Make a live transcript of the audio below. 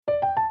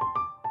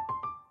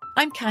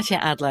I'm Katya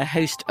Adler,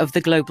 host of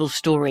The Global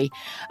Story.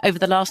 Over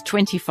the last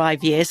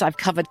 25 years, I've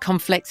covered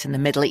conflicts in the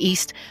Middle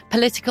East,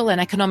 political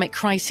and economic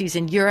crises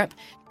in Europe,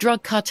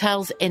 drug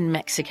cartels in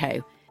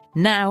Mexico.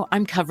 Now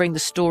I'm covering the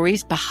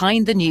stories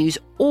behind the news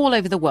all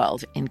over the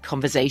world in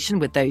conversation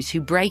with those who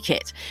break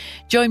it.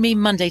 Join me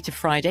Monday to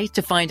Friday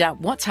to find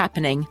out what's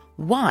happening,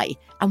 why,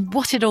 and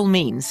what it all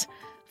means.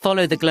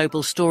 Follow The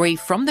Global Story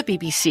from the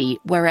BBC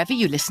wherever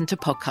you listen to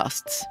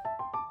podcasts.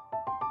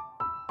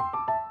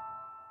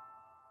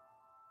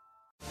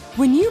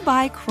 When you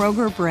buy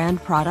Kroger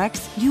brand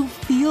products, you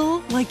feel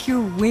like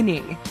you're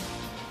winning.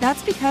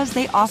 That's because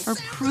they offer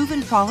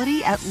proven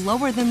quality at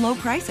lower than low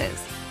prices.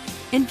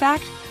 In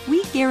fact,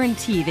 we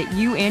guarantee that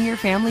you and your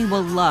family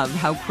will love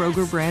how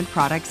Kroger brand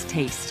products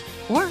taste,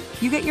 or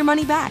you get your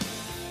money back.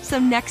 So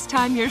next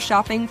time you're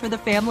shopping for the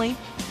family,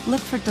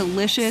 look for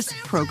delicious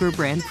Kroger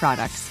brand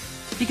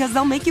products, because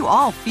they'll make you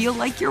all feel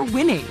like you're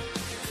winning.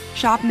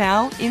 Shop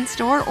now,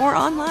 in-store, or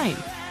online.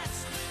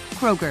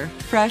 Kroger,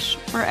 fresh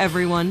for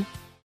everyone.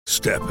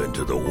 Step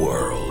into the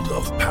world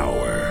of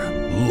power,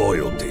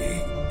 loyalty,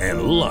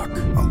 and luck.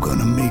 I'm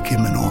gonna make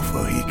him an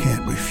offer he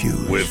can't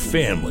refuse. With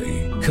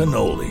family,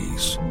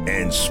 cannolis,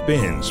 and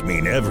spins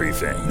mean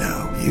everything.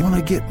 Now, you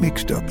wanna get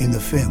mixed up in the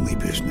family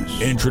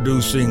business.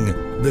 Introducing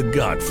The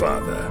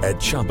Godfather at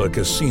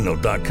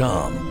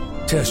ChumbaCasino.com.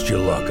 Test your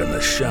luck in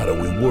the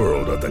shadowy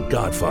world of The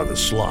Godfather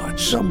slot.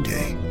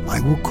 Someday, I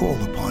will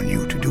call upon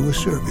you to do a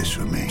service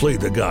for me. Play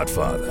The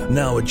Godfather,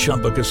 now at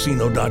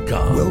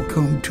ChumbaCasino.com.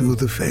 Welcome to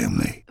the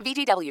family.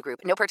 VGW Group.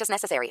 No purchase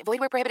necessary. Void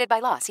where prohibited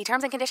by law. See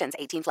terms and conditions.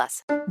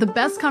 18+. The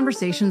best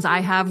conversations I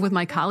have with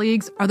my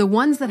colleagues are the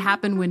ones that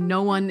happen when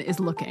no one is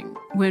looking,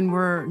 when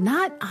we're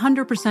not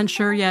 100%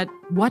 sure yet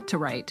what to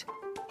write.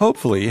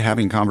 Hopefully,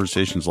 having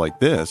conversations like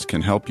this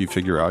can help you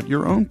figure out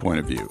your own point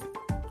of view.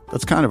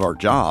 That's kind of our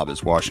job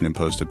as Washington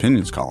Post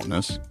opinions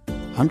columnists.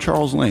 I'm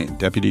Charles Lane,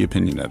 Deputy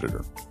Opinion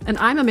Editor. And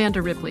I'm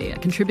Amanda Ripley, a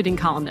contributing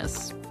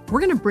columnist. We're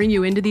going to bring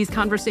you into these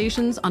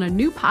conversations on a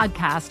new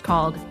podcast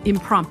called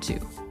Impromptu.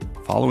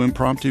 Follow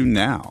Impromptu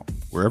now,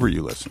 wherever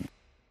you listen.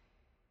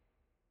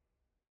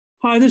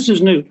 Hi, this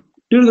is Newt.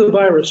 Due to the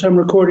virus, I'm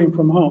recording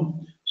from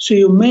home, so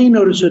you may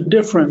notice a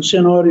difference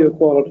in audio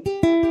quality.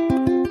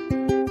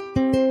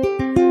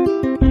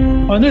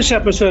 On this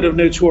episode of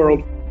Newt's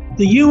World,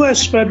 the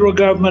U.S. federal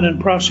government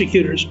and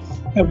prosecutors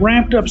have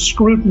ramped up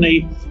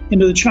scrutiny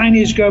into the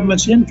Chinese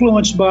government's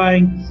influence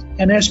buying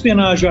and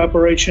espionage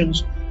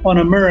operations on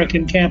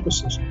American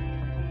campuses.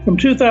 From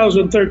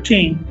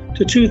 2013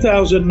 to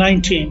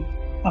 2019,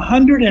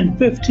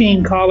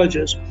 115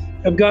 colleges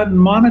have gotten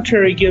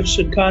monetary gifts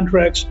and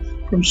contracts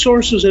from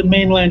sources in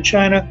mainland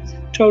China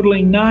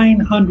totaling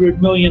 $900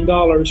 million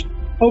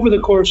over the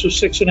course of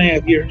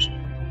 6.5 years.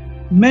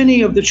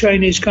 Many of the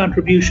Chinese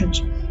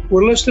contributions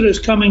were listed as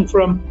coming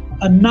from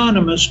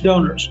anonymous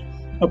donors,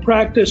 a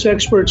practice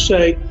experts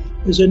say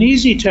is an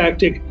easy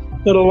tactic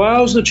that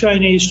allows the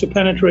Chinese to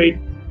penetrate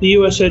the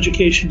U.S.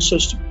 education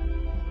system.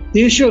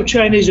 The issue of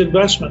Chinese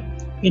investment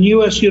in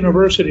U.S.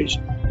 universities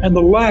and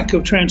the lack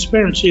of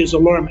transparency is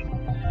alarming.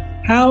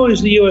 How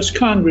is the U.S.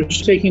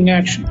 Congress taking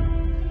action?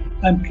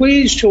 I'm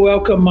pleased to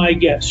welcome my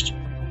guest,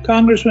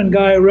 Congressman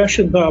Guy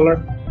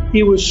Reschenthaler.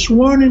 He was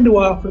sworn into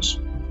office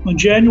on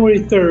January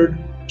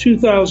 3rd,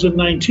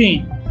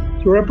 2019,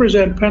 to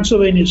represent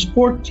Pennsylvania's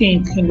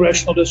 14th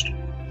Congressional District.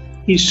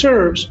 He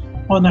serves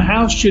on the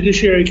House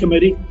Judiciary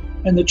Committee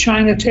and the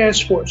China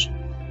Task Force.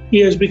 He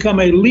has become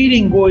a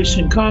leading voice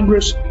in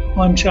Congress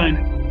on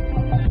China.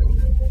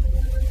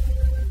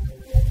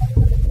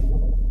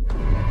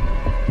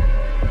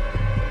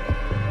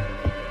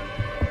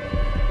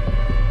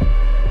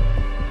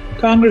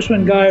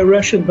 Congressman Guy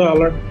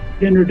Reschenthaler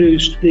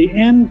introduced the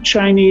End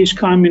Chinese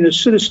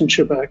Communist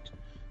Citizenship Act,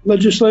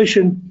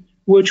 legislation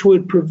which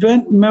would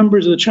prevent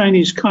members of the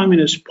Chinese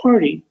Communist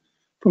Party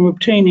from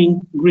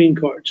obtaining green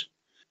cards.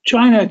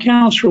 China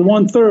accounts for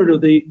 1/3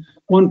 of the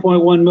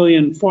 1.1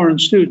 million foreign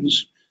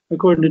students,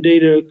 according to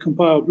data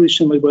compiled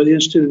recently by the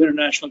Institute of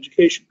International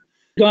Education.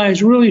 Guy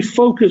is really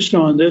focused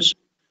on this.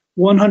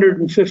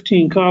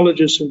 115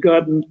 colleges have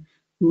gotten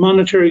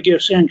monetary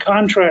gifts and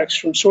contracts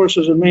from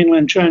sources in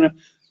mainland China,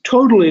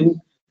 totaling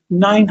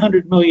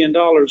 $900 million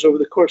over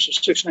the course of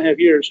 6.5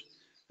 years.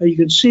 You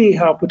can see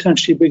how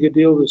potentially big a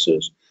deal this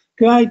is.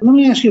 Guy, let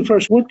me ask you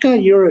first, what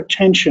got your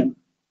attention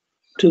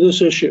to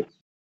this issue?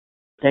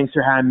 Thanks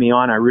for having me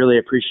on. I really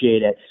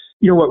appreciate it.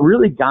 You know, what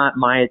really got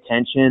my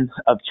attention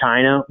of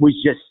China was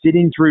just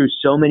sitting through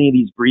so many of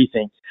these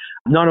briefings.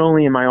 Not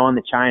only am I on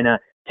the China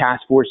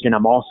Task Force, and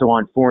I'm also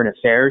on Foreign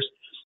Affairs,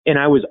 and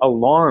I was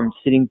alarmed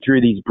sitting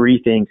through these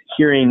briefings,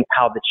 hearing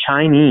how the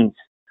Chinese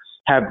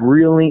have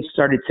really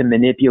started to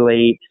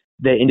manipulate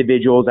the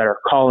individuals at our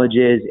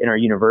colleges and our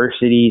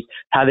universities,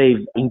 how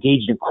they've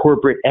engaged in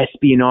corporate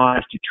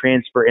espionage to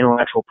transfer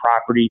intellectual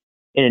property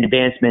and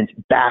advancements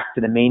back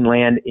to the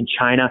mainland in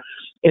China.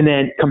 And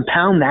then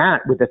compound that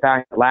with the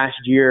fact that last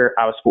year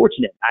I was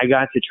fortunate. I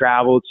got to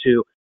travel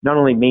to not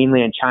only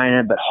mainland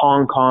China, but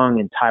Hong Kong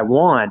and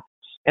Taiwan.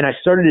 And I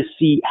started to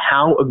see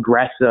how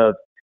aggressive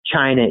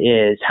China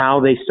is, how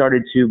they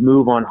started to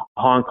move on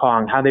Hong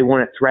Kong, how they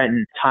want to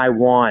threaten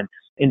Taiwan,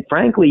 and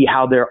frankly,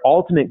 how their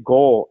ultimate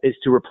goal is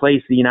to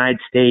replace the United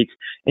States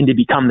and to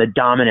become the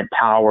dominant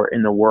power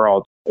in the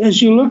world.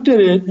 As you looked at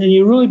it and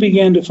you really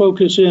began to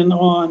focus in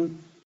on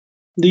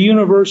the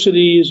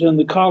universities and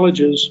the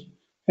colleges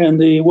and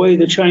the way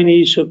the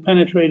Chinese have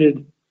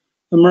penetrated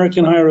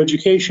American higher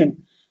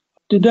education,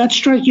 did that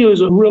strike you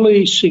as a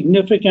really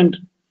significant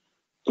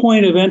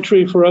point of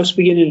entry for us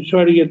beginning to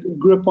try to get a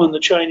grip on the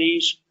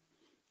Chinese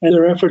and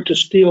their effort to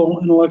steal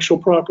intellectual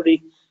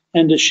property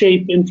and to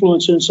shape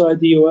influence inside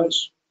the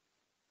U.S.?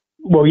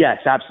 Well, yes,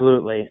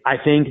 absolutely. I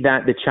think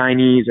that the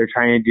Chinese are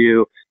trying to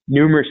do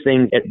numerous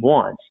things at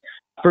once.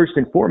 First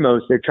and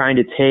foremost, they're trying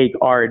to take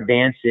our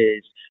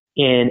advances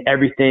in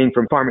everything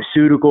from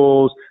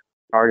pharmaceuticals,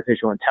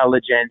 artificial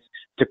intelligence,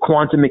 to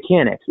quantum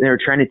mechanics. They're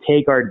trying to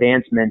take our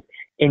advancements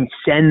and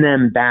send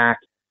them back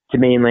to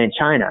mainland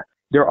China.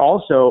 They're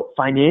also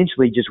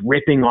financially just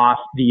ripping off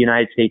the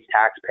United States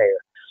taxpayer.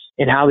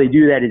 And how they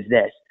do that is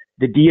this.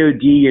 The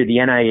DOD or the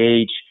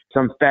NIH,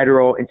 some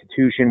federal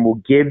institution,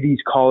 will give these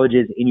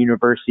colleges and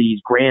universities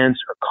grants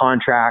or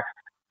contracts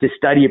to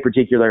study a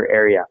particular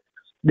area.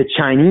 The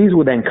Chinese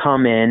will then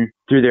come in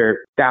through their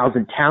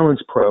 1,000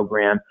 Talents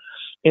program,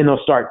 and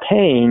they'll start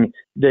paying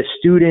the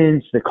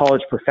students, the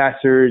college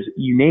professors,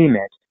 you name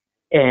it.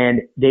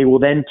 And they will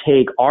then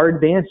take our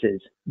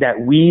advances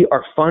that we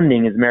are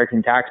funding as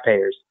American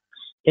taxpayers,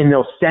 and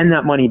they'll send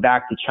that money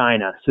back to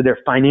China. So they're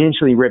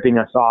financially ripping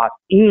us off,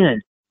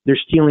 and they're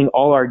stealing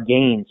all our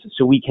gains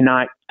so we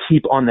cannot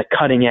keep on the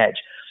cutting edge.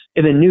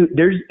 And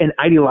there's an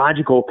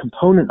ideological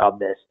component of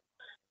this.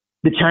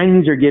 The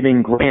Chinese are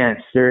giving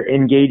grants. They're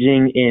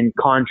engaging in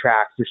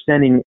contracts. They're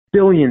sending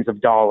billions of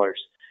dollars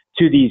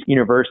to these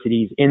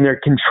universities, and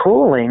they're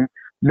controlling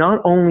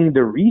not only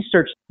the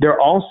research, they're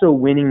also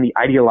winning the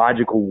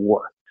ideological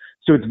war.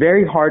 So it's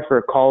very hard for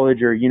a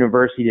college or a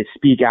university to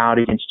speak out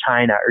against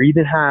China or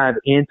even have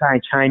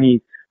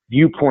anti-Chinese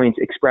viewpoints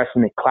expressed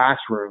in the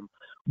classroom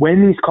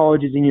when these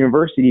colleges and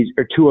universities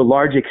are to a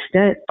large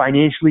extent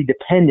financially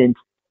dependent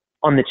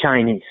on the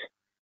Chinese.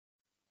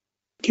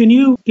 Can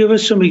you give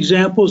us some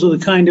examples of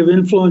the kind of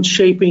influence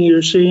shaping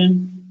you're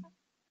seeing?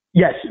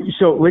 Yes.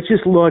 So let's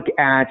just look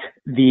at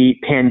the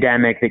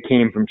pandemic that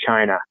came from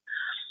China.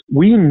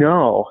 We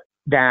know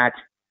that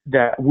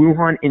the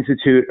Wuhan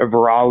Institute of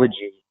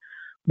Virology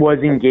was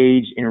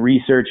engaged in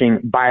researching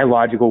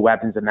biological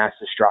weapons of mass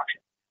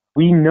destruction.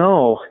 We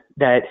know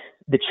that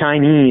the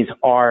Chinese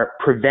are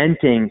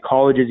preventing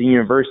colleges and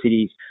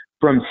universities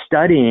from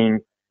studying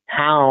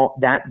how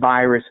that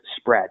virus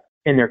spread,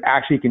 and they're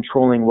actually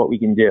controlling what we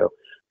can do.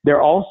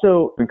 They're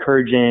also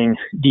encouraging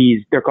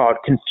they're called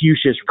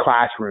Confucius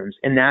classrooms,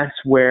 and that's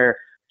where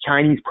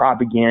Chinese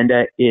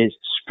propaganda is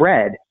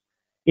spread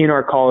in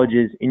our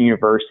colleges and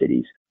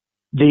universities.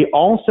 They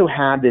also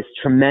have this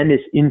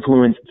tremendous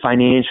influence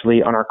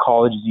financially on our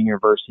colleges and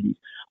universities.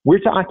 We're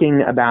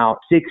talking about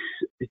 $6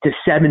 to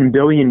 $7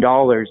 billion,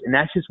 and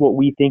that's just what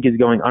we think is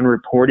going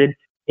unreported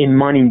in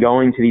money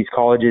going to these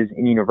colleges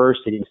and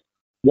universities.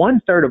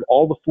 1/3 of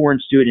all the foreign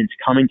students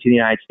coming to the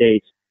United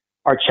States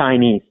are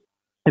Chinese,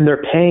 and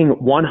they're paying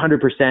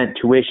 100%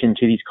 tuition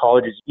to these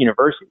colleges and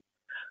universities.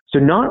 So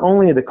not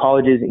only are the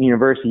colleges and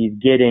universities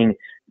getting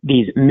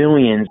these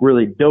millions,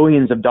 really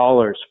billions of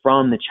dollars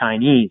from the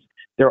Chinese,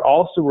 they're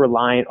also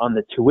reliant on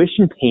the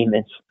tuition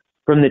payments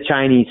from the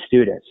Chinese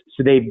students.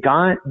 So they've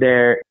got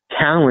their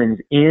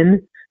talents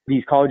in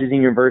these colleges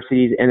and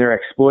universities, and they're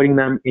exploiting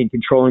them and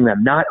controlling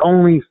them, not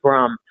only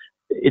from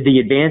the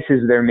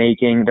advances they're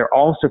making, they're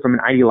also from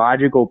an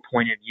ideological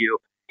point of view,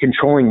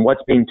 controlling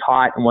what's being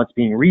taught and what's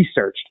being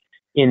researched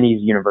in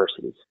these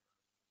universities.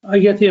 I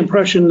get the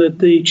impression that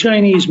the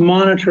Chinese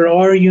monitor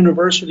our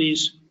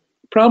universities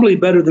probably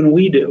better than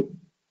we do.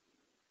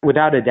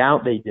 Without a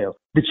doubt, they do.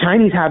 The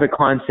Chinese have a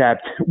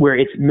concept where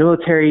it's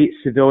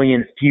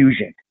military-civilian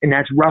fusion, and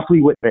that's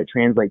roughly what that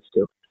translates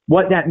to.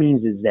 What that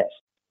means is this.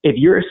 If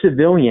you're a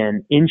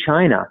civilian in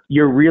China,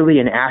 you're really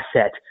an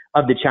asset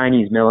of the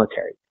Chinese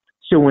military.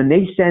 So when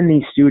they send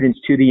these students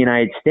to the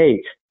United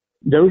States,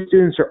 those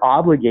students are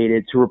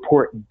obligated to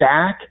report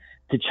back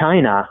to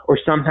China, or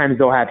sometimes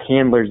they'll have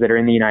handlers that are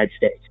in the United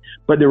States,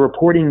 but they're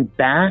reporting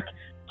back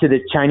to the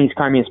Chinese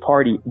Communist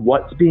Party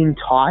what's being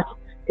taught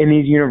in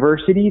these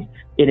universities.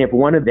 And if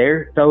one of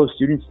their fellow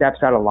students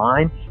steps out of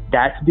line,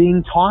 that's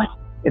being taught,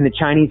 and the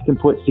Chinese can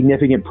put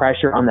significant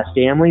pressure on the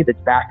family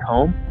that's back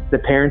home. The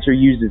parents are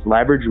used as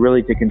leverage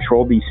really to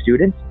control these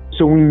students.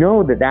 So we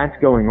know that that's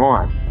going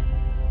on.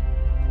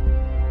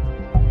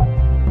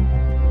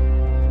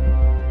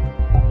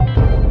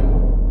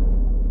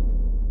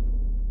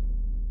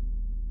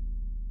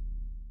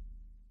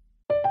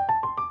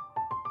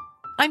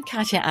 I'm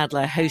Katya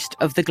Adler, host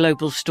of The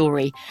Global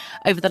Story.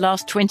 Over the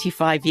last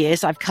 25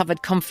 years, I've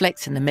covered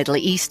conflicts in the Middle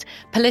East,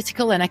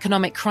 political and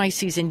economic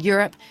crises in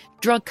Europe,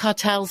 drug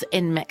cartels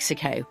in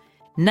Mexico.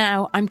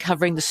 Now I'm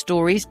covering the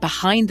stories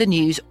behind the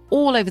news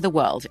all over the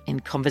world in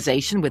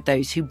conversation with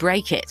those who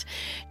break it.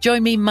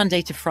 Join me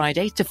Monday to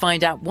Friday to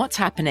find out what's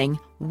happening,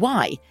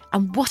 why,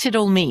 and what it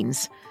all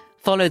means.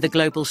 Follow The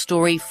Global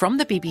Story from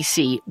the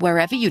BBC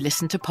wherever you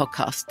listen to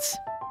podcasts.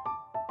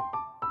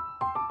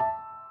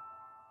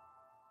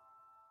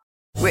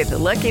 With the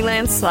Lucky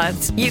Land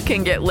Slots, you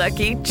can get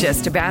lucky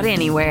just about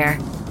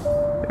anywhere.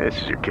 This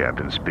is your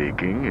captain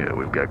speaking.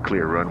 We've got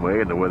clear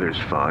runway and the weather's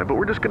fine, but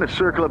we're just going to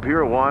circle up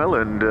here a while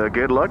and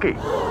get lucky.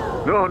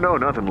 No,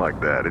 nothing like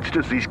that. It's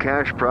just these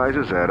cash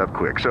prizes add up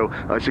quick. So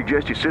I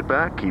suggest you sit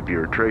back, keep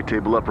your tray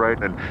table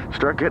upright, and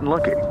start getting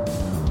lucky.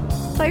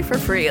 Play for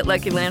free at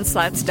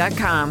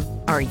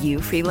LuckyLandSlots.com. Are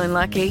you feeling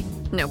lucky?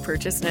 No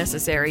purchase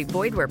necessary.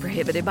 Void where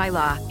prohibited by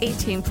law.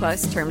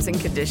 18+ terms and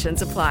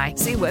conditions apply.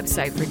 See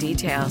website for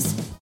details.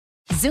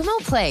 Xumo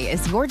Play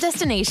is your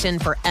destination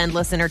for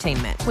endless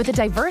entertainment. With a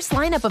diverse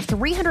lineup of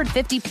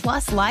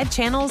 350+ live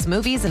channels,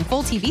 movies, and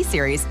full TV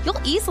series,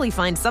 you'll easily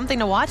find something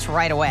to watch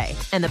right away.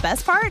 And the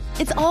best part?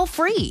 It's all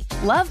free.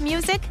 Love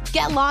music?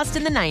 Get lost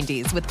in the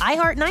 90s with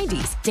iHeart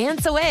 90s,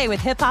 dance away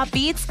with hip-hop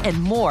beats,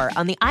 and more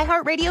on the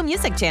iHeartRadio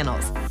music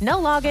channels. No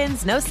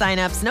logins, no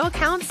signups, no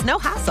accounts, no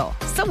hassle.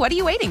 So what are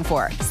you waiting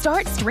for?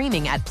 Start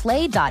streaming at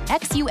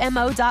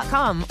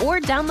play.xumo.com or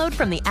download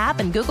from the app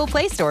and Google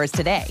Play stores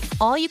today.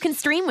 All you can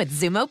stream with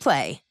Xumo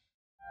Play.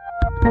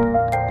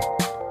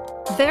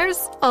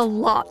 There's a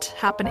lot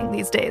happening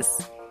these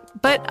days,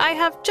 but I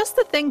have just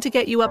the thing to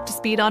get you up to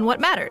speed on what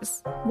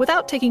matters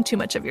without taking too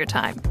much of your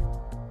time.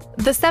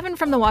 The 7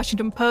 from the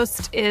Washington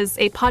Post is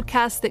a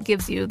podcast that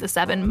gives you the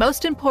 7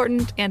 most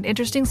important and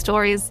interesting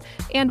stories,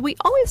 and we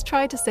always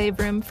try to save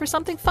room for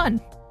something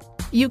fun.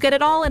 You get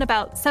it all in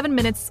about 7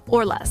 minutes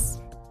or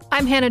less.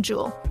 I'm Hannah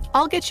Jewell.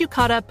 I'll get you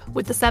caught up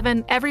with the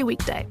 7 every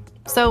weekday.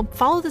 So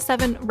follow the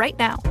 7 right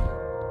now.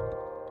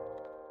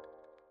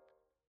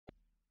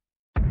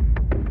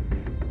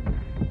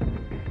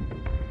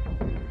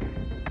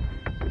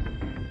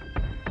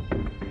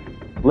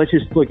 Let's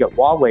just look at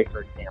Huawei,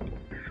 for example.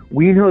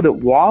 We know that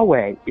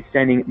Huawei is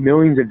sending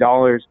millions of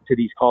dollars to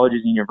these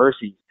colleges and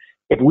universities.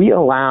 If we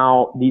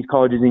allow these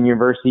colleges and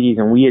universities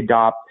and we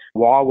adopt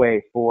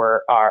Huawei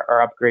for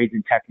our upgrades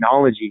in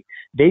technology,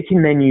 they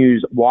can then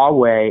use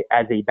Huawei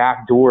as a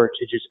backdoor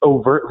to just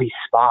overtly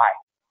spy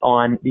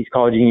on these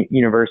colleges and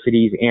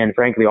universities and,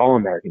 frankly, all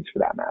Americans for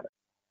that matter.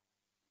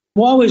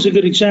 Huawei is a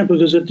good example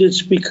because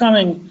it's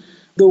becoming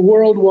the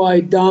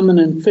worldwide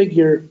dominant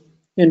figure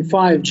in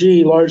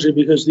 5G, largely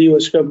because the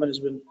U.S. government has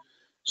been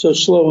so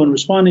slow in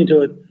responding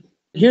to it.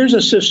 Here's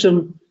a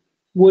system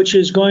which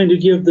is going to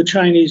give the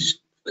Chinese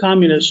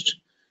communists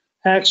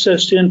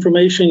access to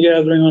information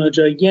gathering on a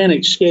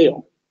gigantic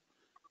scale.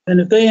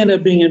 And if they end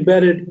up being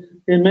embedded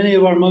in many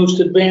of our most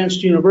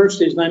advanced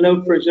universities, and I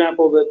note, for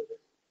example, that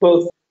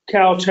both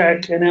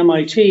Caltech and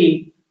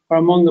MIT are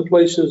among the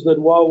places that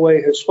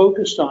Huawei has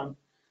focused on,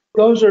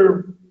 those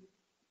are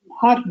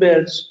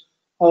hotbeds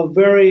of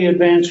very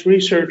advanced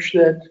research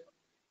that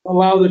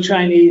allow the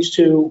Chinese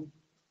to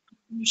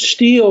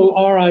steal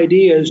our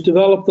ideas,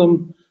 develop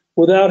them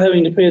without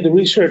having to pay the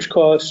research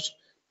costs,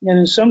 and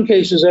in some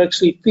cases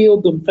actually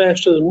field them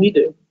faster than we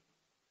do.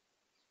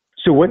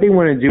 So what they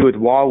want to do with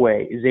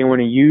Huawei is they want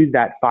to use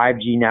that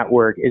 5G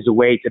network as a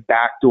way to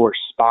backdoor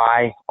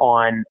spy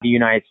on the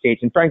United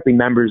States and, frankly,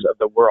 members of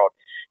the world.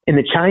 And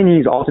the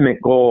Chinese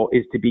ultimate goal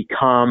is to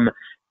become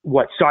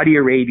what Saudi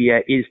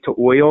Arabia is to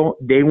oil.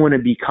 They want to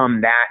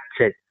become that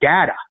to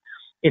data.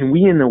 And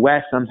we in the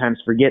West sometimes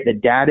forget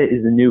that data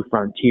is the new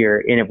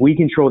frontier. And if we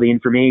control the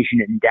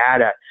information and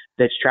data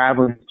that's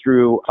traveling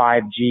through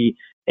 5G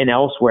and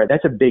elsewhere,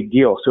 that's a big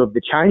deal. So if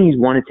the Chinese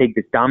want to take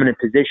this dominant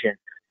position,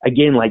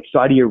 again, like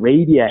Saudi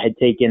Arabia had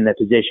taken the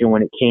position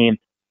when it came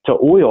to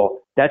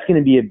oil, that's going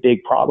to be a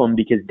big problem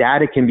because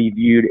data can be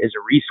viewed as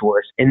a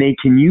resource. And they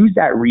can use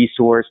that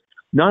resource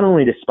not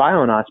only to spy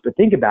on us, but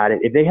think about it.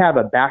 If they have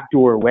a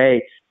backdoor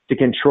way to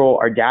control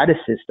our data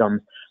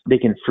systems, they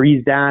can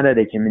freeze data,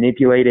 they can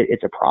manipulate it.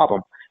 It's a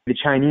problem. The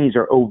Chinese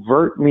are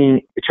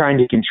overtly trying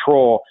to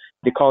control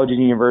the colleges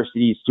and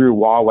universities through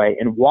Huawei.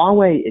 And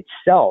Huawei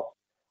itself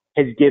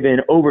has given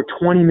over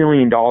 $20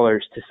 million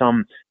to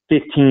some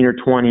 15 or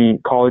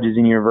 20 colleges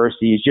and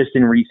universities just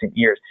in recent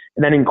years.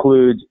 And that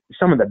includes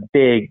some of the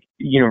big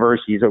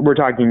universities. We're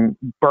talking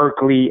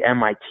Berkeley,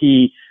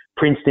 MIT,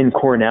 Princeton,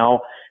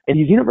 Cornell. And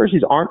these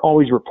universities aren't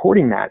always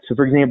reporting that. So,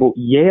 for example,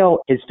 Yale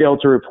has failed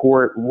to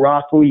report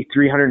roughly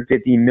 $350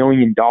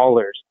 million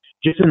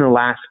just in the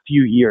last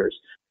few years.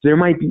 So there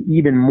might be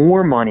even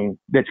more money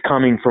that's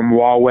coming from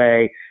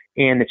Huawei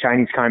and the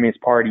Chinese Communist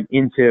Party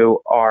into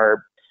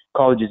our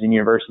colleges and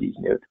universities,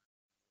 Newt.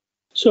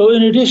 So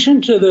in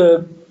addition to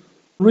the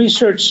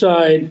research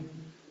side,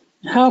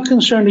 how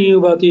concerned are you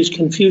about these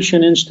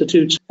Confucian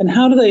institutes and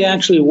how do they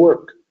actually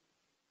work?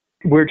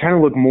 We're trying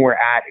to look more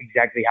at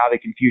exactly how the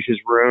Confucius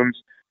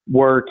rooms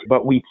work,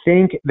 but we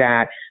think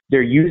that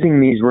they're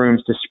using these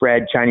rooms to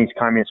spread Chinese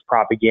communist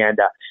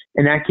propaganda.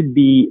 And that could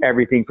be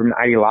everything from an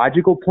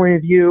ideological point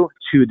of view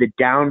to the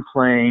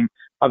downplaying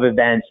of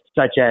events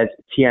such as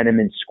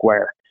Tiananmen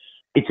Square.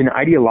 It's an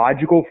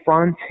ideological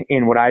front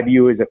in what I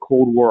view as a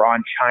Cold War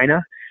on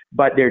China,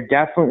 but they're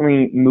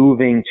definitely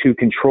moving to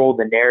control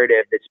the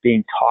narrative that's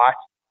being taught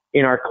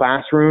in our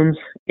classrooms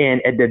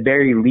and at the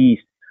very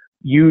least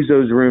use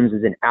those rooms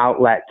as an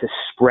outlet to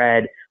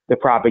spread the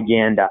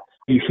propaganda.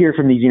 You hear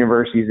from these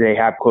universities they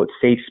have, quote,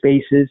 safe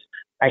spaces.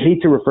 I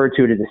hate to refer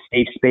to it as a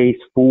safe space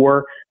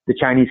for the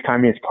Chinese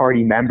Communist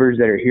Party members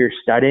that are here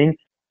studying,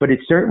 but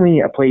it's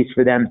certainly a place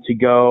for them to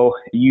go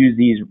use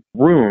these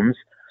rooms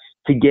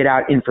to get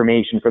out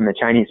information from the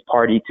Chinese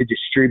Party to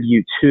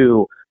distribute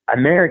to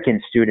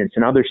American students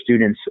and other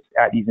students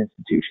at these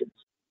institutions.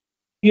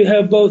 You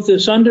have both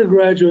this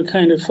undergraduate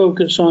kind of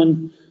focus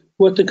on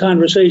what the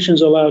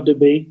conversation's allowed to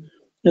be,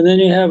 and then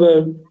you have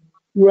a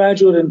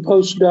graduate and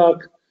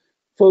postdoc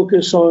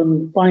focus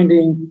on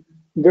finding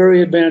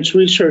very advanced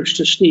research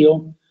to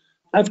steal.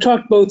 I've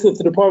talked both with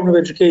the Department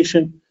of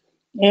Education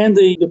and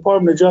the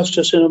Department of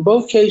Justice, and in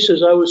both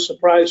cases I was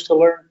surprised to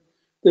learn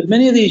that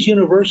many of these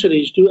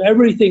universities do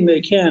everything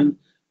they can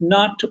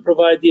not to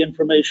provide the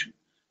information.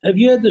 Have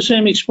you had the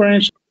same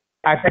experience?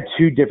 I've had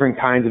two different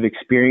kinds of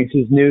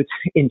experiences, Newt.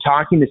 In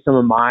talking to some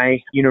of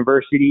my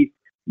universities,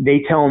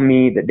 they tell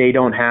me that they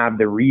don't have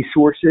the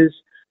resources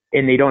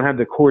and they don't have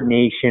the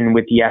coordination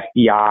with the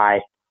FBI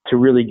to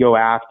really go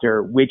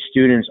after which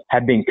students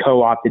have been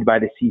co-opted by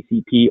the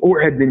CCP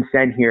or have been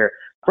sent here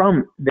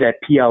from the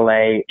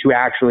PLA to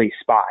actually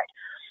spy.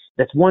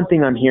 That's one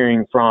thing I'm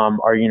hearing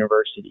from our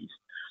universities.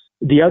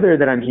 The other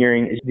that I'm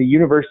hearing is the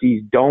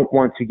universities don't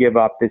want to give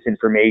up this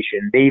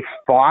information. They've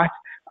fought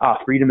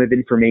Freedom of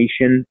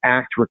Information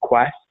Act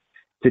requests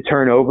to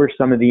turn over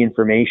some of the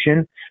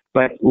information,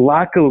 but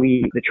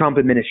luckily the Trump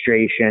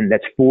administration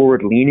that's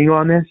forward-leaning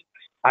on this,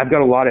 I've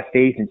got a lot of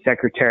faith in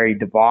Secretary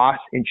DeVos,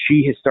 and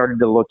she has started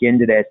to look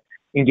into this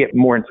and get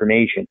more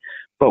information.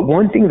 But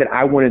one thing that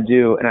I want to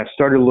do, and I've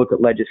started to look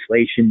at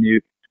legislation,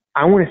 Newt,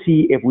 I want to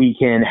see if we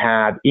can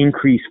have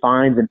increased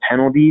fines and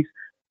penalties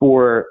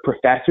for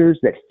professors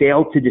that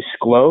fail to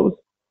disclose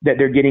that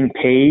they're getting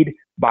paid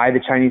by the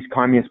Chinese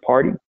Communist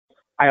Party.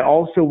 I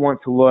also want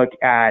to look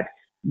at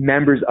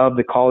members of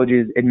the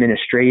college's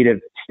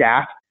administrative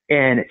staff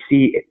and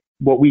see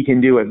what we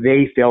can do if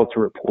they fail to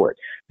report.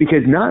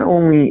 Because not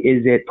only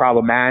is it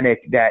problematic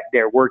that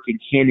they're working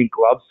hand in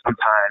glove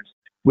sometimes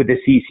with the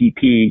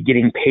CCP,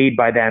 getting paid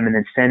by them and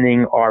then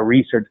sending our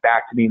research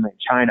back to mainland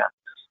China,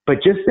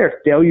 but just their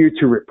failure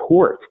to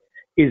report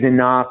is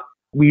enough.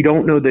 We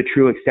don't know the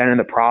true extent of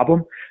the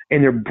problem,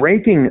 and they're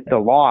breaking the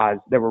laws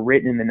that were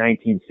written in the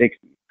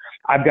 1960s.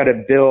 I've got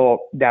a bill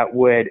that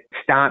would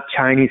stop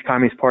Chinese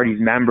Communist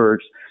Party's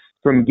members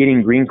from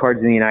getting green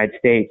cards in the United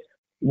States.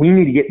 We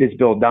need to get this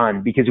bill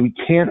done because we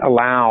can't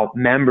allow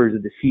members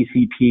of the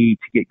CCP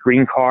to get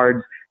green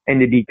cards and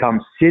to become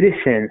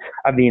citizens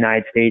of the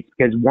United States,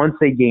 because once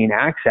they gain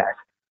access,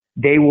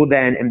 they will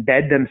then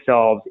embed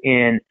themselves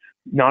in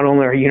not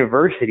only our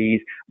universities,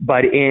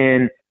 but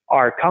in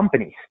our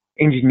companies,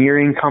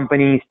 engineering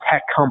companies,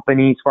 tech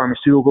companies,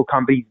 pharmaceutical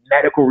companies,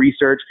 medical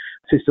research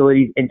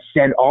facilities, and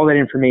send all that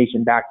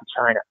information back to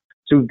China.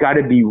 So we've got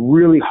to be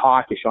really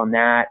hawkish on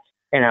that,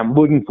 and I'm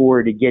looking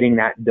forward to getting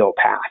that bill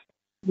passed.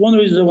 One of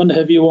the reasons I want to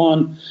have you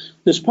on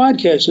this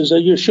podcast is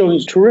that you're showing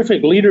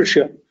terrific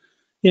leadership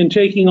in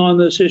taking on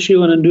this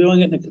issue and in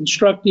doing it in a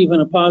constructive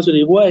and a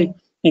positive way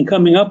and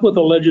coming up with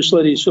a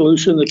legislative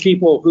solution that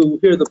people who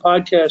hear the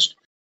podcast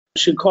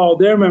should call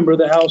their member of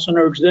the House and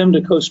urge them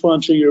to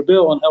co-sponsor your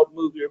bill and help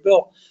move your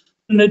bill.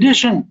 In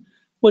addition,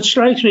 what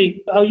strikes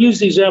me, I'll use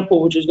the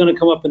example which is going to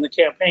come up in the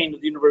campaign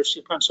of the University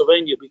of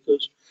Pennsylvania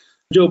because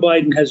Joe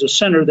Biden has a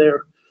center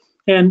there.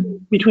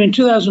 And between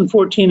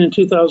 2014 and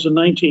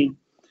 2019,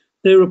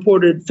 they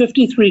reported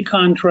 53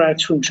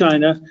 contracts from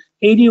China,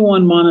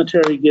 81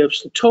 monetary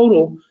gifts. The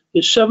total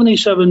is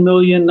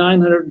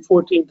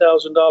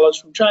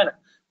 $77,914,000 from China.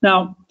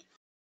 Now,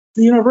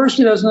 the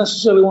university doesn't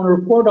necessarily want to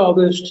report all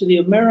this to the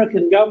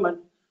American government,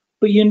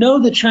 but you know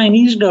the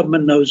Chinese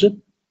government knows it.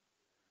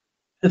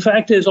 The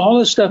fact is, all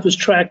this stuff is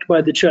tracked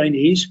by the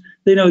Chinese.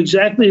 They know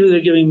exactly who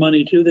they're giving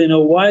money to. They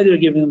know why they're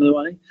giving them the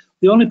money.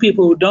 The only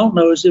people who don't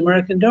know is the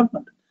American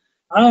government.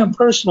 I am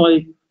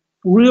personally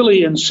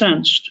really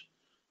incensed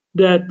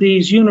that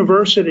these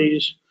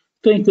universities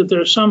think that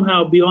they're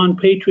somehow beyond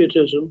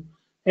patriotism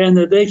and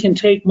that they can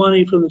take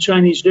money from the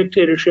Chinese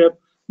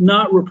dictatorship,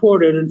 not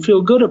report it, and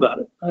feel good about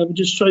it. It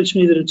just strikes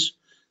me that it's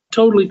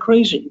totally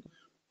crazy.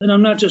 And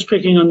I'm not just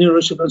picking on the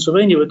University of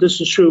Pennsylvania, but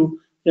this is true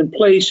in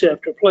place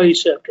after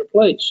place after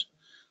place.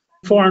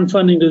 Foreign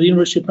funding to the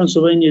University of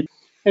Pennsylvania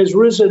has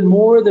risen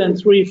more than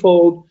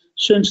threefold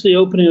since the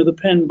opening of the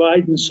Penn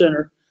Biden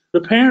Center.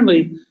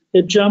 Apparently,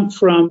 it jumped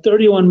from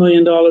 $31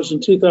 million in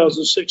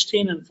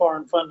 2016 in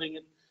foreign funding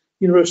at the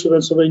University of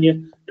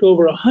Pennsylvania to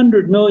over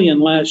 $100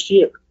 million last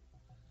year.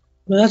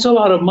 I mean, that's a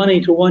lot of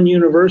money to one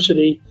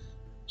university.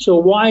 So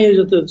why is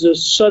it that there's a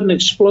sudden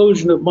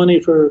explosion of money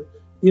for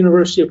the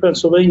University of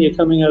Pennsylvania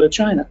coming out of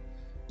China?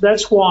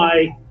 That's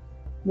why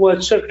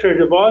what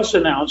Secretary DeVos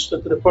announced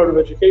at the Department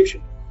of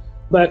Education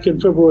back in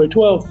February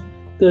 12th,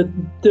 that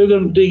they're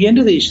going to dig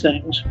into these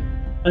things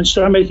and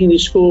start making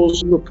these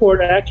schools report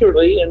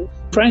accurately and,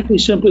 frankly,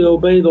 simply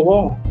obey the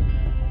law.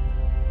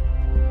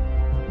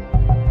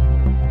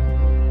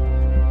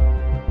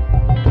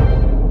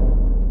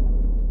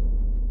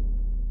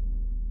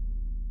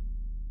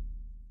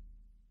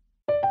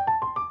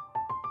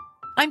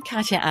 I'm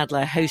Katya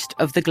Adler, host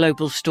of The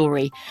Global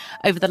Story.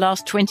 Over the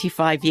last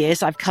 25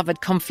 years, I've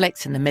covered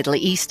conflicts in the Middle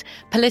East,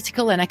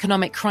 political and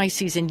economic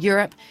crises in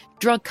Europe,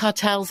 drug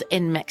cartels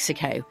in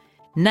Mexico.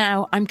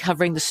 Now I'm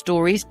covering the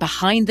stories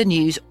behind the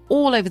news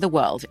all over the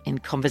world in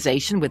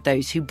conversation with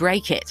those who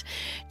break it.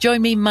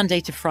 Join me Monday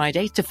to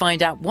Friday to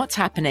find out what's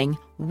happening,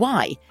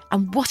 why,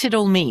 and what it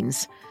all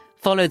means.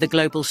 Follow The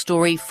Global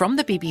Story from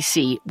the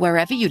BBC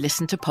wherever you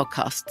listen to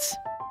podcasts.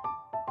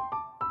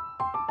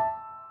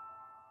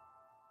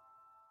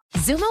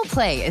 Xumo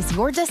Play is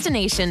your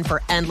destination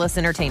for endless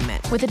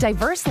entertainment. With a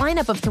diverse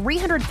lineup of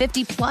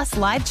 350 plus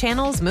live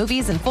channels,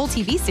 movies, and full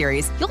TV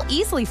series, you'll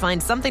easily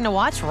find something to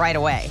watch right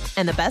away.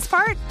 And the best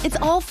part? It's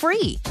all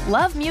free.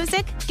 Love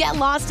music? Get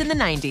lost in the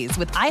 90s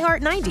with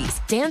iHeart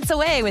 90s, dance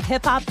away with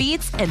hip-hop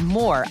beats, and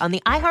more on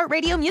the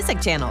iHeartRadio music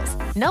channels.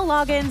 No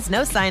logins,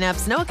 no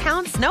signups, no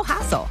accounts, no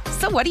hassle.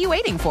 So what are you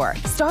waiting for?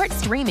 Start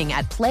streaming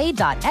at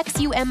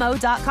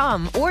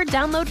play.xumo.com or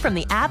download from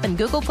the app and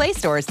Google Play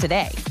stores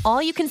today.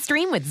 All you can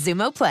stream with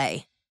Xumo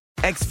Play.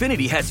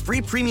 Xfinity has free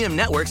premium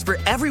networks for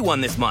everyone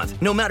this month,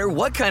 no matter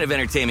what kind of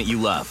entertainment you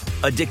love.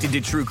 Addicted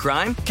to true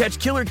crime? Catch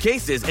killer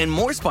cases and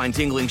more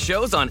spine-tingling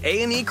shows on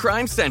A&E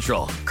Crime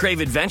Central. Crave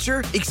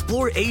adventure?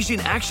 Explore Asian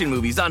action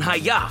movies on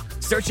Hi-Ya.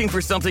 Searching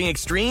for something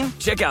extreme?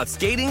 Check out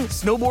skating,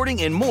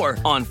 snowboarding, and more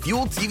on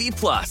Fuel TV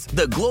Plus,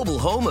 the global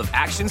home of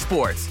action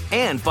sports.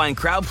 And find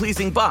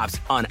crowd-pleasing bops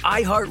on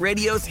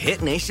iHeartRadio's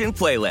Hit Nation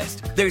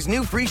playlist. There's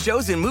new free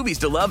shows and movies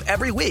to love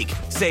every week.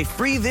 Say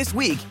free this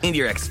week in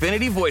your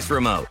Xfinity voice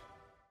remote.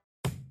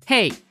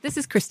 Hey, this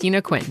is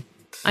Christina Quinn.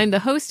 I'm the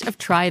host of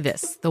Try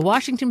This, the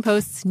Washington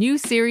Post's new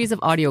series of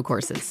audio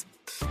courses.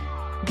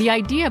 The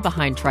idea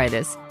behind Try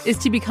This is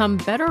to become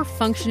better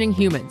functioning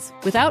humans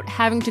without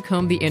having to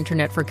comb the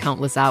internet for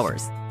countless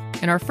hours.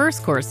 In our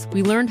first course,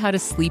 we learned how to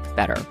sleep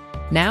better.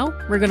 Now,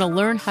 we're going to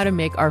learn how to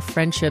make our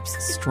friendships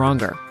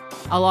stronger.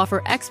 I'll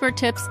offer expert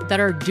tips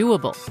that are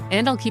doable,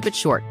 and I'll keep it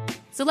short.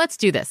 So let's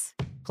do this.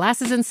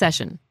 Class is in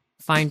session.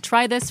 Find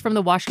Try This from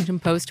the Washington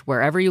Post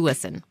wherever you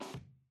listen.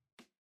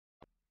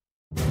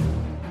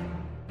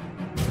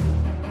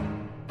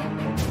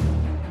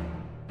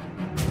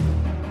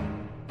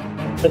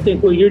 I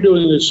think what you're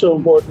doing is so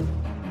important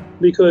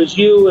because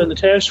you and the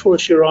task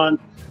force you're on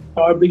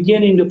are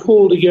beginning to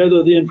pull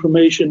together the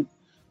information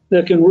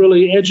that can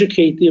really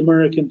educate the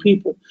American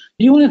people.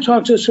 Do you want to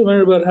talk to us a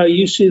minute about how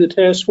you see the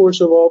task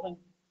force evolving?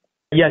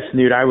 Yes,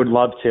 Newt, I would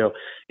love to.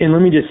 And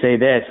let me just say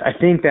this. I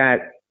think that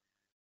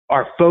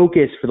our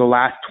focus for the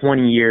last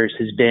 20 years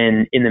has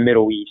been in the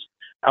Middle East.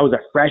 I was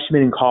a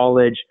freshman in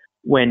college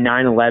when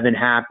 9/11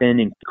 happened,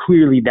 and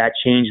clearly that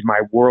changed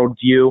my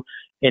worldview.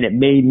 And it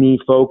made me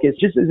focus,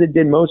 just as it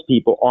did most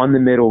people, on the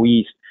Middle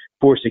East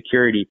for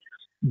security.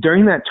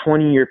 During that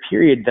 20-year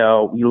period,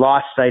 though, we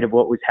lost sight of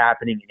what was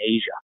happening in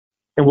Asia.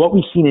 And what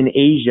we've seen in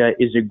Asia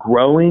is a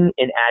growing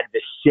and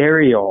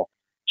adversarial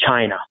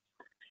China.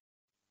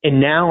 And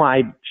now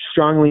I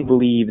strongly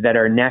believe that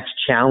our next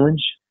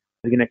challenge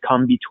is going to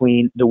come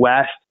between the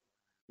West,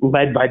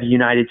 led by the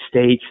United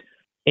States,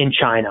 and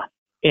China.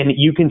 And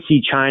you can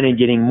see China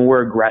getting more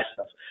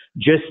aggressive.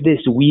 Just this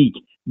week,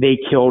 they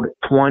killed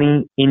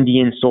 20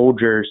 Indian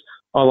soldiers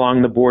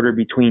along the border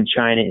between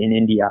China and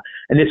India.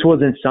 And this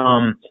wasn't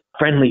some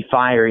friendly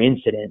fire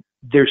incident.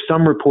 There's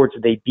some reports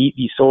that they beat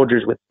these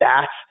soldiers with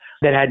bats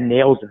that had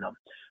nails in them.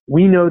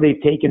 We know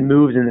they've taken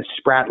moves in the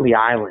Spratly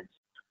Islands.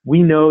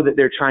 We know that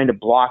they're trying to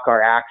block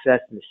our access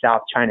to the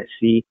South China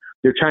Sea.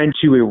 They're trying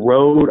to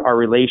erode our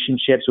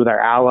relationships with our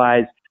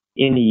allies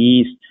in the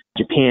East,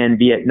 Japan,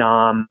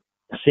 Vietnam,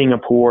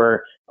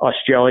 Singapore,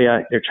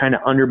 Australia. They're trying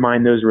to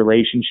undermine those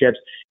relationships.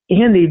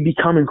 And they've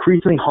become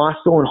increasingly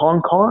hostile in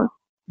Hong Kong.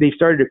 They've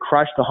started to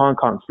crush the Hong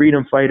Kong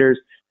freedom fighters.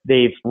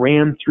 They've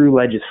rammed through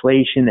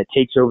legislation that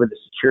takes over the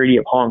security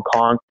of Hong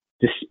Kong,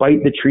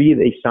 despite the treaty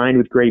they signed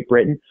with Great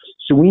Britain.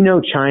 So we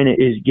know China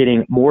is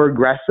getting more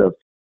aggressive.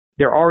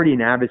 They're already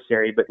an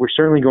adversary, but we're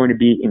certainly going to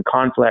be in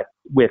conflict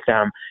with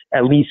them,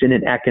 at least in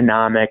an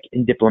economic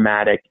and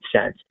diplomatic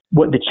sense.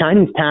 What the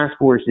Chinese task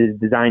force is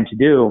designed to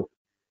do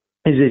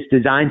is it's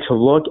designed to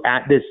look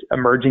at this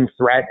emerging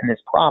threat and this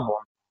problem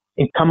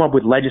and come up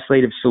with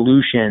legislative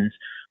solutions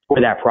for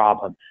that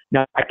problem.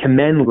 Now, I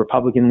commend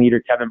Republican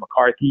leader Kevin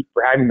McCarthy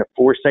for having the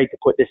foresight to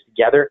put this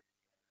together.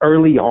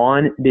 Early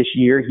on this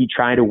year, he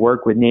tried to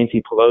work with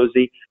Nancy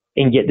Pelosi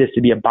and get this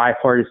to be a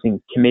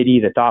bipartisan committee.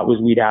 The thought was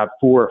we'd have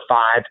 4 or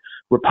 5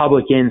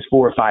 Republicans,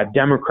 4 or 5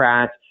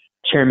 Democrats.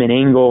 Chairman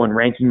Engel and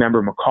Ranking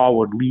Member McCall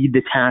would lead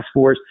the task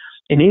force.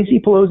 And Nancy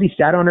Pelosi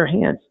sat on her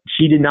hands.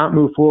 She did not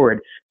move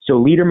forward. So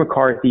Leader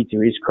McCarthy, to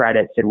his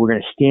credit, said, we're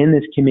going to stand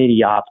this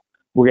committee up.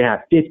 We're going to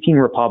have 15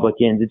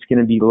 Republicans. It's going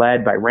to be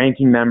led by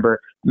Ranking Member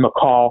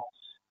McCall,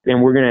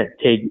 and we're going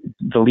to take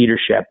the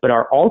leadership. But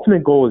our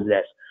ultimate goal is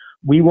this.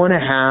 We want to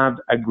have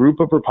a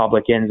group of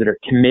Republicans that are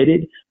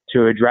committed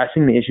to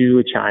addressing the issues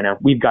with China.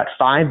 We've got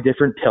 5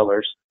 different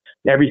pillars,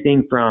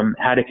 everything from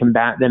how to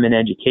combat them in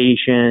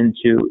education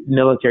to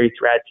military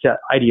threats to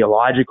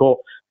ideological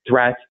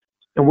threats.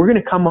 And we're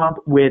going to come up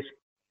with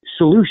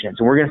solutions,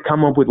 and we're going to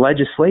come up with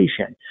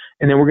legislation,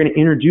 and then we're going to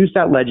introduce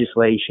that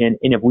legislation.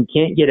 And if we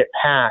can't get it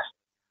passed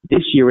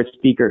this year with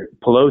Speaker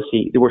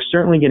Pelosi, then we're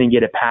certainly going to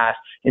get it passed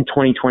in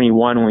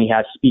 2021 when we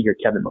have Speaker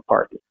Kevin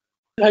McCarthy.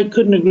 I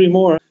couldn't agree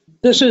more.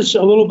 This is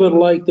a little bit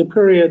like the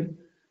period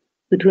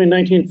between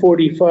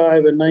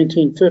 1945 and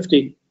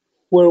 1950,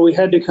 where we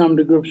had to come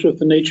to grips with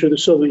the nature of the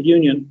Soviet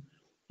Union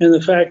and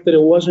the fact that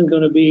it wasn't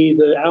going to be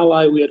the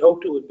ally we had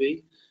hoped it would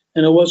be,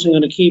 and it wasn't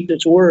going to keep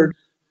its word.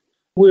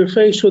 We were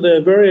faced with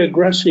a very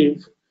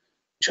aggressive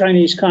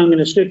Chinese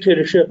communist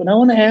dictatorship. And I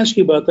want to ask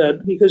you about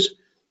that, because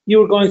you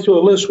were going through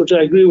a list, which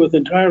I agree with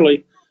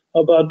entirely,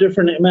 about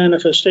different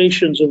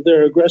manifestations of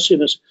their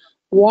aggressiveness.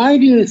 Why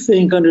do you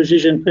think under Xi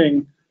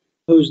Jinping,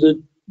 who's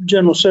the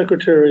General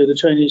Secretary of the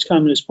Chinese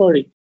Communist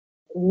Party,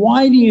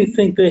 why do you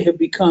think they have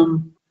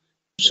become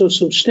so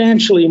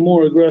substantially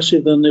more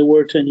aggressive than they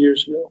were 10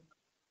 years ago?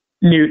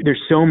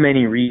 There's so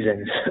many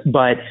reasons,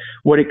 but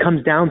what it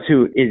comes down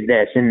to is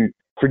this, and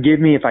forgive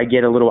me if I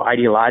get a little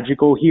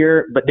ideological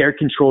here, but they're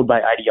controlled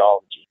by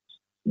ideology.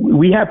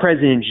 We have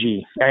President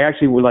Xi. I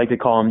actually would like to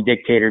call him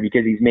dictator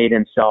because he's made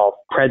himself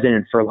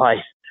president for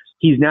life.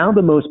 He's now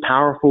the most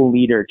powerful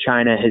leader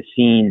China has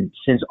seen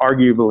since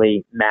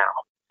arguably Mao.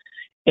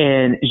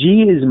 And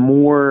Xi is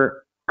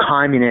more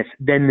communist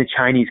than the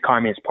Chinese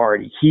Communist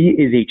Party. He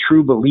is a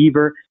true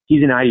believer.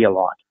 He's an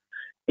ideologue.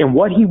 And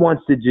what he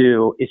wants to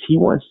do is he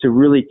wants to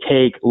really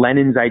take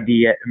Lenin's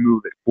idea and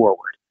move it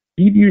forward.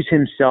 He views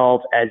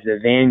himself as the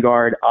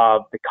vanguard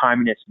of the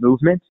communist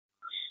movement.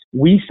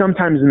 We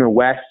sometimes in the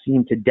West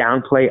seem to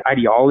downplay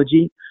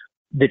ideology.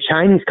 The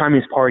Chinese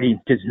Communist Party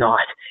does not.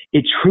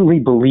 It truly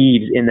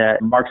believes in the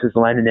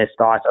Marxist-Leninist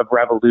thoughts of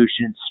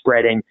revolution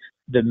spreading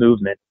the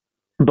movement.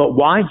 But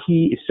why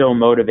he is so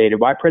motivated,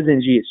 why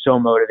President Xi is so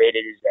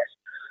motivated is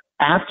this.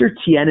 After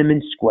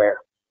Tiananmen Square,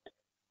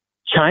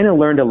 China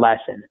learned a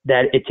lesson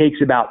that it takes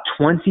about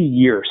 20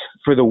 years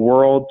for the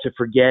world to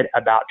forget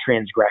about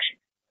transgression.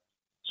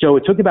 So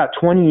it took about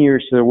 20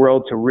 years for the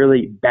world to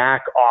really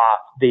back off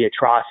the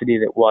atrocity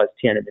that was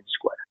Tiananmen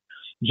Square.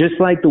 Just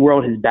like the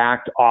world has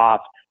backed off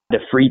the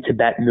Free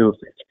Tibet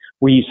movement,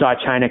 where you saw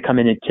China come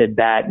into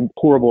Tibet and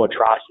horrible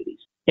atrocities.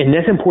 And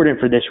that's important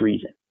for this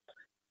reason.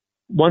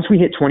 Once we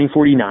hit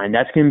 2049,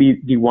 that's going to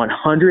be the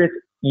 100th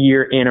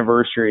year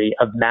anniversary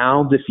of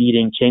Mao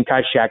defeating Chiang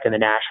Kai-shek and the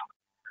Nationalists.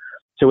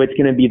 So it's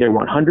going to be their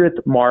 100th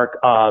mark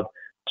of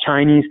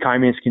Chinese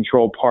Communist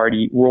Controlled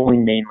Party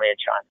ruling mainland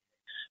China.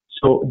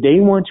 So they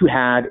want to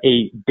have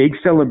a big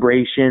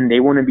celebration. They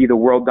want to be the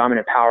world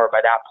dominant power by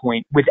that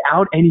point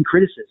without any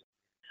criticism.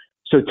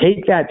 So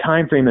take that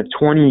time frame of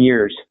 20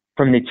 years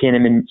from the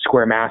Tiananmen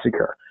Square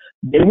massacre.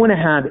 They want to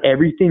have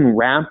everything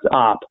wrapped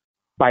up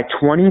by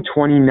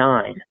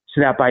 2029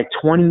 so that by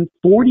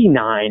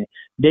 2049,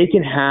 they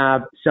can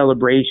have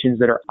celebrations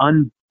that are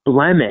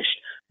unblemished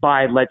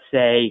by, let's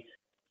say,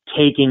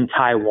 taking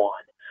Taiwan.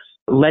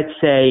 Let's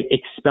say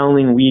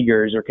expelling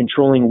Uyghurs or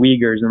controlling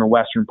Uyghurs in the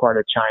western part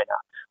of China,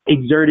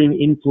 exerting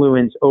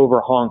influence over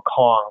Hong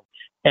Kong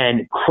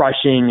and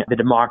crushing the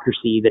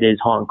democracy that is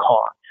Hong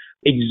Kong,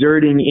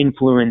 exerting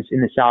influence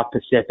in the South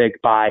Pacific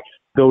by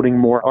building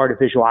more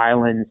artificial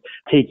islands,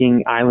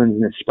 taking islands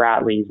in the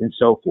Spratlys and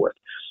so forth.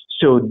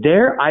 So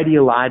their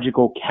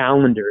ideological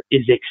calendar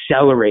is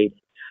accelerated.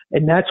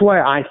 And that's why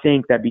I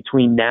think that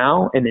between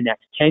now and the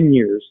next 10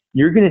 years,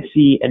 you're going to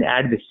see an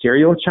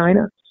adversarial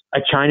China, a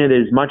China that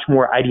is much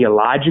more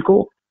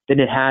ideological than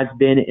it has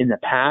been in the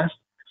past,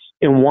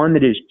 and one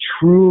that is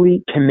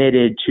truly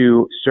committed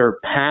to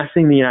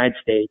surpassing the United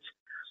States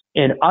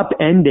and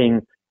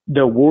upending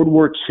the World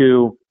War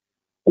II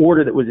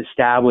order that was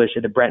established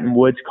at the Bretton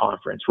Woods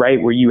Conference,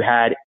 right, where you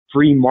had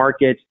free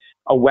markets,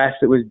 a West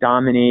that was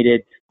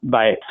dominated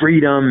by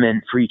freedom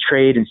and free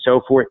trade and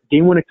so forth.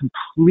 They want to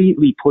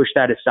completely push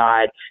that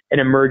aside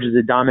and emerge as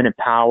a dominant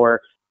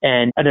power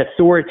and an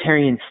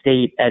authoritarian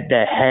state at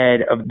the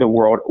head of the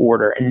world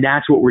order. And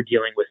that's what we're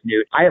dealing with,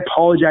 Newt. I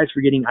apologize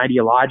for getting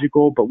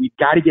ideological, but we've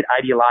got to get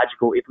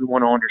ideological if we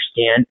want to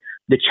understand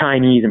the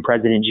Chinese and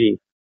President Xi.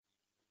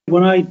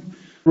 When I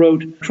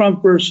wrote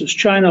Trump versus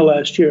China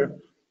last year,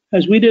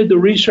 as we did the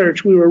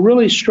research, we were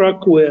really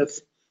struck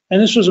with, and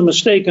this was a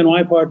mistake on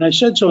my part, and I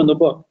said so in the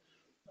book,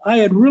 I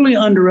had really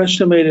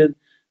underestimated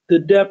the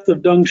depth of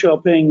Deng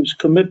Xiaoping's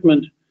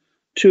commitment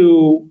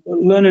to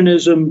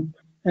Leninism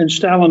and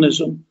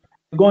Stalinism.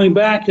 Going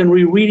back and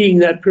rereading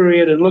that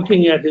period and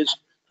looking at his,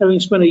 having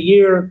spent a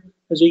year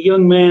as a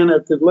young man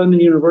at the Lenin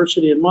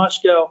University in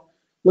Moscow,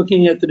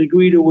 looking at the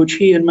degree to which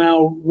he and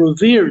Mao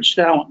revered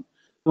Stalin.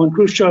 When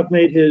Khrushchev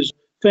made his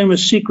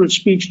famous secret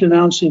speech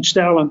denouncing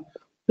Stalin,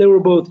 they were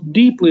both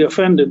deeply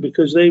offended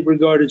because they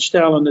regarded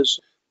Stalin as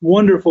a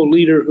wonderful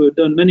leader who had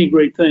done many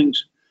great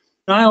things.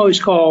 I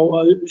always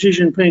call Xi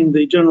Jinping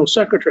the General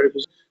Secretary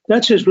because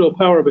that's his real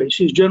power base.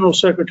 He's General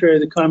Secretary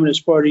of the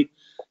Communist Party.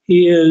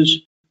 He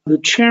is the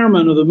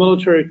chairman of the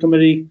military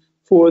committee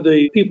for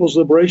the People's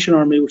Liberation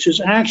Army, which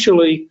is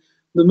actually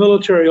the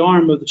military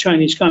arm of the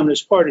Chinese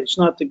Communist Party. It's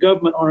not the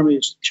government army,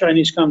 it's the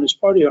Chinese Communist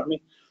Party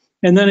army.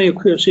 And then, of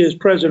course, he is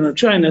president of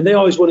China. And they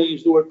always want to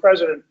use the word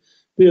president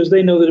because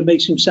they know that it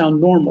makes him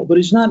sound normal, but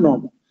he's not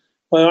normal.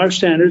 By our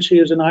standards, he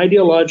is an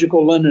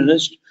ideological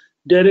Leninist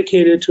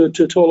dedicated to a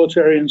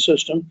totalitarian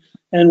system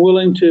and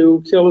willing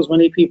to kill as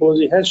many people as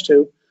he has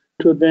to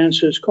advance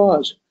his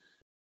cause.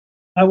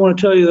 I want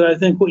to tell you that I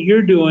think what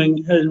you're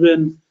doing has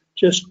been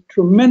just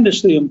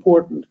tremendously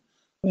important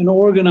in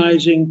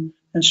organizing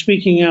and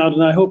speaking out,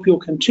 and I hope you'll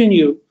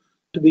continue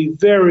to be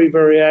very,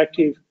 very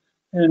active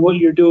in what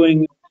you're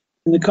doing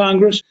in the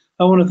Congress.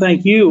 I want to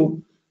thank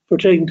you for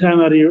taking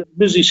time out of your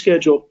busy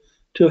schedule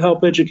to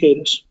help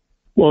educate us.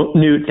 Well,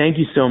 Newt, thank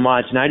you so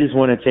much. And I just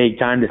want to take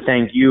time to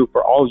thank you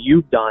for all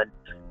you've done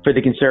for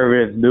the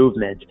conservative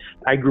movement.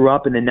 I grew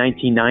up in the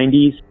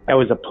 1990s. I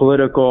was a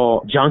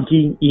political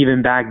junkie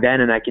even back then.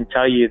 And I can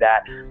tell you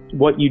that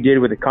what you did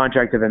with the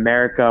Contract of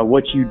America,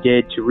 what you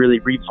did to really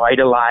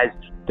revitalize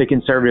the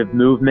conservative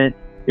movement,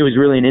 it was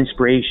really an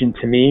inspiration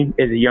to me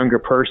as a younger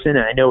person.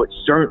 And I know it's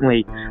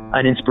certainly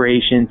an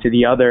inspiration to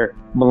the other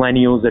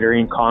millennials that are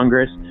in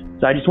Congress.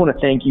 So I just want to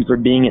thank you for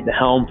being at the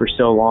helm for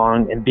so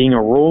long and being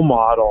a role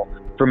model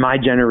for my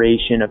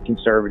generation of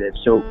conservatives.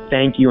 So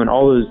thank you, and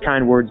all those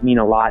kind words mean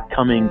a lot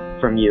coming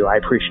from you. I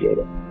appreciate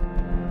it.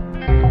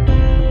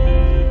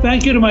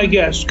 Thank you to my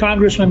guest,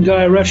 Congressman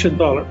Guy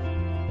Reschenthaler.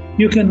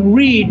 You can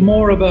read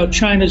more about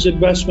China's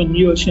investment in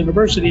U.S.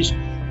 universities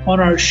on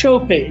our show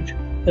page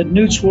at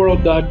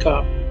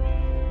newtsworld.com.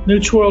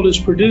 Newt's World is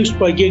produced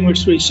by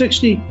Gingrich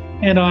 360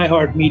 and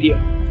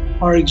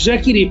iHeartMedia. Our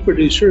executive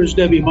producer is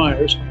Debbie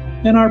Myers,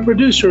 and our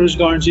producer is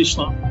Garnsey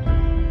Sloan.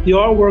 The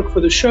artwork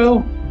for the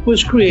show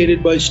was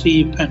created by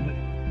Steve Pendon.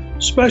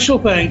 Special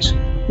thanks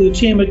to the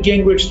team at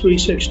Gingrich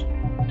 360.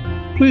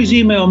 Please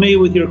email me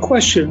with your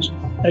questions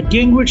at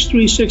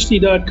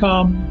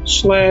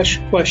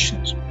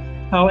gingrich360.com/questions.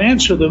 I'll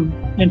answer them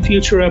in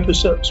future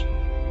episodes.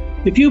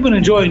 If you've been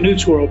enjoying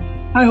Newt's World,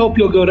 I hope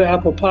you'll go to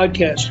Apple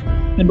Podcasts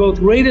and both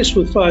rate us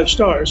with 5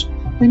 stars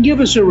and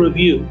give us a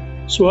review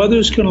so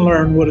others can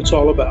learn what it's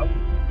all about.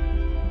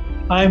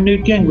 I'm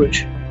Newt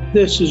Gingrich.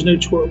 This is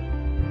Newt's World.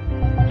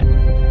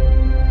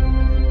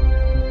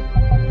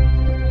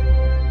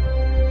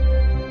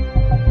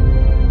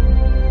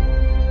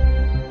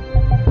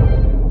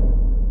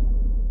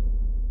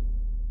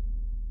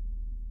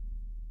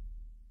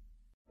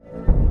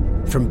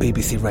 From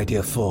BBC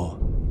Radio 4,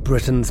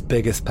 Britain's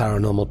biggest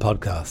paranormal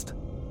podcast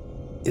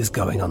is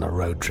going on a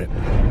road trip.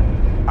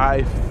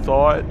 I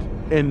thought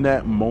in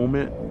that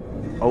moment,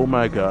 oh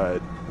my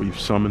God, we've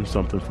summoned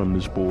something from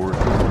this board.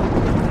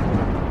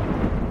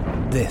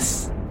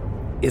 This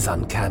is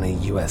Uncanny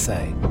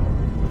USA.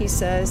 He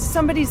says,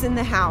 somebody's in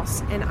the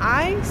house, and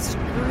I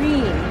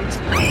screamed.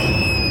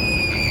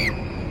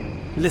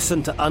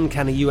 Listen to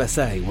Uncanny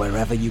USA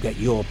wherever you get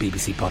your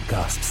BBC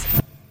podcasts,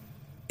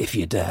 if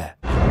you dare.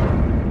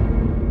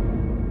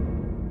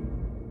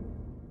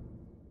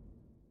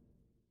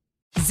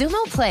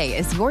 Xumo Play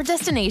is your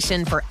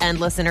destination for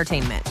endless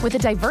entertainment. With a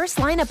diverse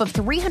lineup of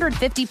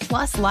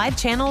 350-plus live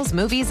channels,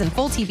 movies, and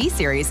full TV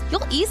series,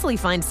 you'll easily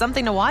find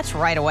something to watch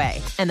right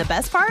away. And the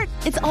best part?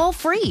 It's all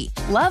free.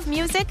 Love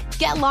music?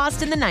 Get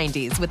lost in the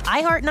 90s with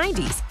iHeart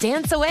 90s,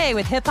 dance away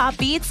with hip-hop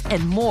beats,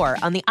 and more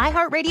on the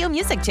iHeartRadio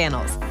music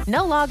channels.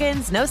 No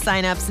logins, no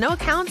signups, no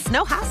accounts,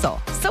 no hassle.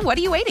 So what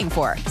are you waiting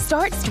for?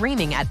 Start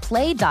streaming at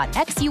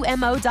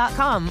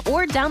play.xumo.com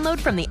or download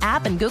from the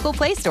app and Google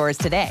Play stores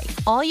today.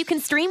 All you can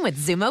stream with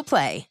Xumo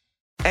Play.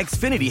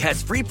 Xfinity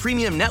has free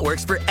premium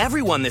networks for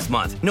everyone this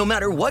month, no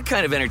matter what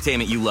kind of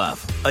entertainment you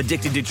love.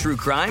 Addicted to true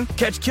crime?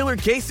 Catch killer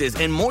cases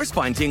and more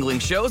spine-tingling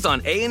shows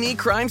on A&E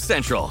Crime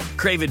Central.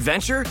 Crave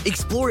adventure?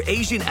 Explore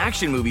Asian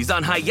action movies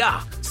on Hi-Ya.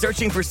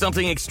 Searching for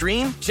something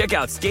extreme? Check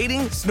out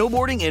skating,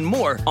 snowboarding, and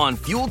more on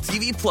Fuel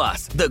TV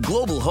Plus, the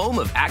global home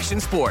of action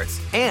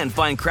sports. And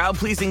find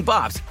crowd-pleasing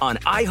bops on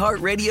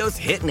iHeartRadio's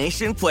Hit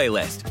Nation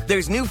playlist.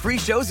 There's new free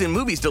shows and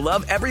movies to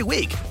love every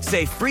week.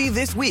 Say free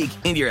this week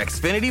in your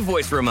Xfinity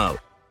voice remote.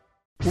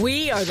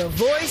 We are the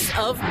voice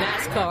of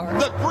NASCAR.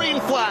 The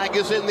green flag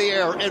is in the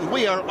air, and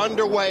we are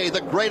underway. The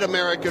Great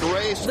American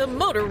Race. The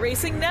Motor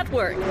Racing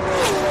Network.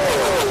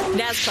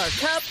 NASCAR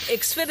Cup,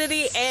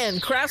 Xfinity,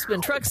 and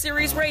Craftsman Truck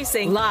Series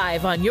Racing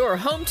live on your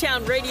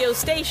hometown radio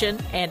station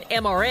and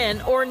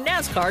MRN or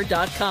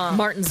NASCAR.com.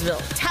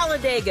 Martinsville,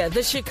 Talladega,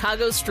 the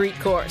Chicago Street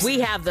Course. We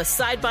have the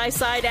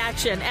side-by-side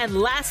action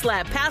and last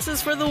lap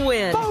passes for the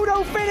win.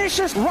 Photo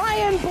finishes.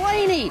 Ryan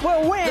Blaney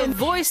will win. The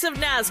voice of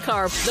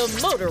NASCAR, the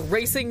Motor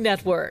Racing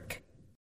Network.